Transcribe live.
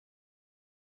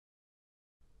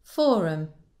Forum.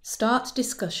 Start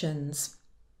discussions.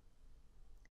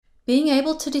 Being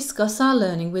able to discuss our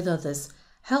learning with others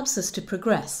helps us to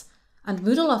progress, and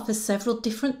Moodle offers several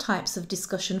different types of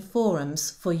discussion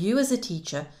forums for you as a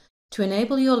teacher to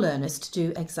enable your learners to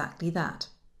do exactly that.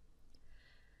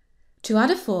 To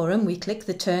add a forum, we click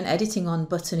the Turn Editing On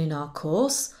button in our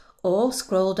course, or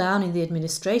scroll down in the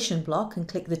administration block and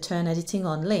click the Turn Editing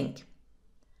On link.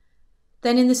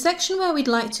 Then in the section where we'd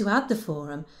like to add the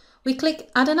forum, we click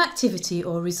Add an activity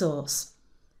or resource.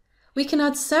 We can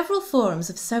add several forums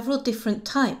of several different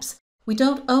types. We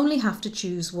don't only have to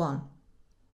choose one.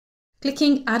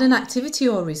 Clicking Add an activity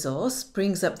or resource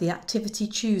brings up the activity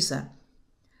chooser.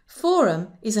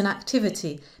 Forum is an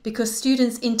activity because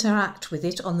students interact with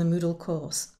it on the Moodle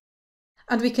course.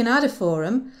 And we can add a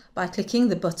forum by clicking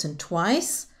the button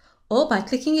twice or by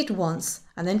clicking it once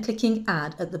and then clicking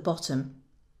Add at the bottom.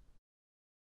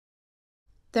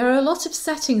 There are a lot of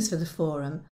settings for the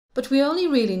forum, but we only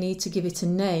really need to give it a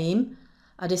name,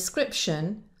 a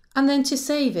description, and then to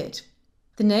save it.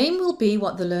 The name will be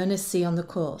what the learners see on the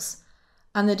course,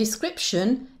 and the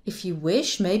description, if you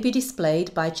wish, may be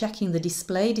displayed by checking the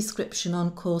Display Description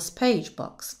on Course Page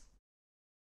box.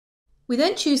 We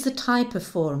then choose the type of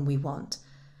forum we want.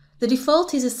 The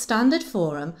default is a standard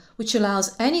forum which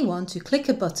allows anyone to click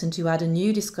a button to add a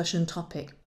new discussion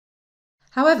topic.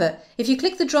 However, if you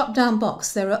click the drop-down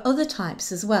box, there are other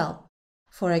types as well.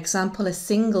 For example, a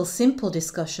single simple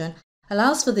discussion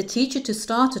allows for the teacher to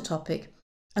start a topic,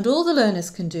 and all the learners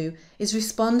can do is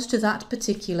respond to that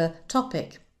particular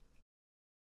topic.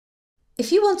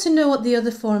 If you want to know what the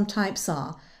other forum types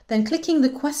are, then clicking the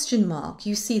question mark,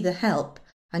 you see the help,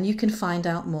 and you can find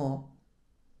out more.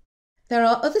 There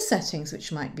are other settings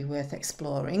which might be worth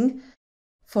exploring.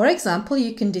 For example,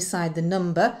 you can decide the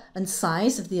number and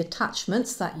size of the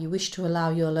attachments that you wish to allow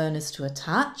your learners to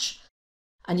attach,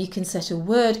 and you can set a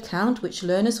word count which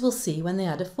learners will see when they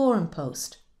add a forum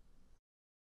post.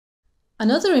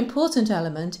 Another important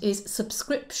element is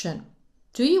subscription.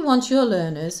 Do you want your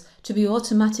learners to be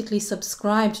automatically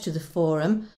subscribed to the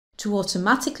forum to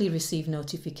automatically receive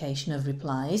notification of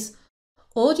replies,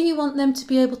 or do you want them to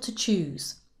be able to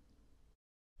choose?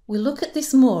 We'll look at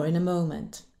this more in a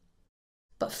moment.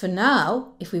 But for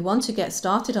now, if we want to get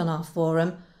started on our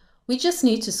forum, we just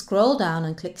need to scroll down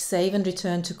and click Save and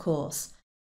Return to Course.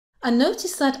 And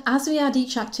notice that as we add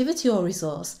each activity or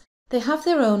resource, they have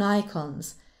their own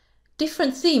icons.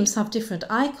 Different themes have different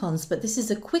icons, but this is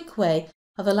a quick way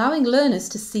of allowing learners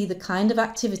to see the kind of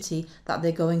activity that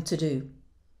they're going to do.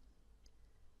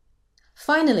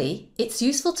 Finally, it's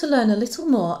useful to learn a little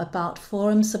more about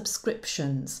forum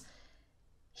subscriptions.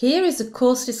 Here is a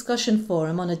course discussion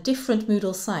forum on a different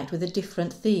Moodle site with a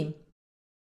different theme.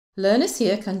 Learners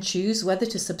here can choose whether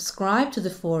to subscribe to the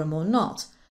forum or not,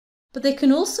 but they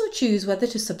can also choose whether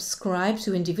to subscribe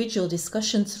to individual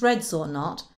discussion threads or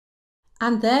not,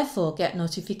 and therefore get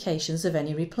notifications of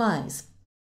any replies.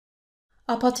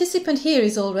 Our participant here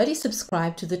is already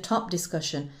subscribed to the top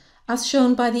discussion, as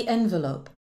shown by the envelope,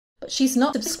 but she's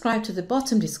not subscribed to the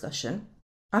bottom discussion,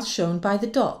 as shown by the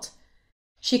dot.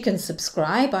 She can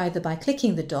subscribe either by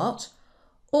clicking the dot,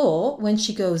 or when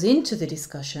she goes into the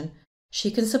discussion,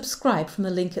 she can subscribe from a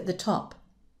link at the top.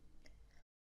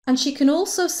 And she can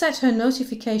also set her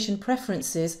notification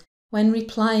preferences when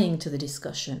replying to the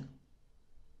discussion.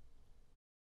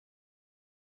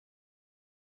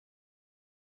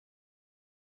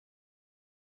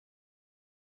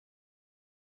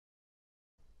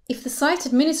 If the site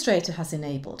administrator has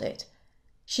enabled it,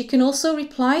 she can also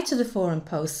reply to the forum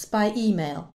posts by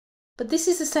email, but this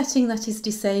is a setting that is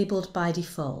disabled by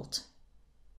default.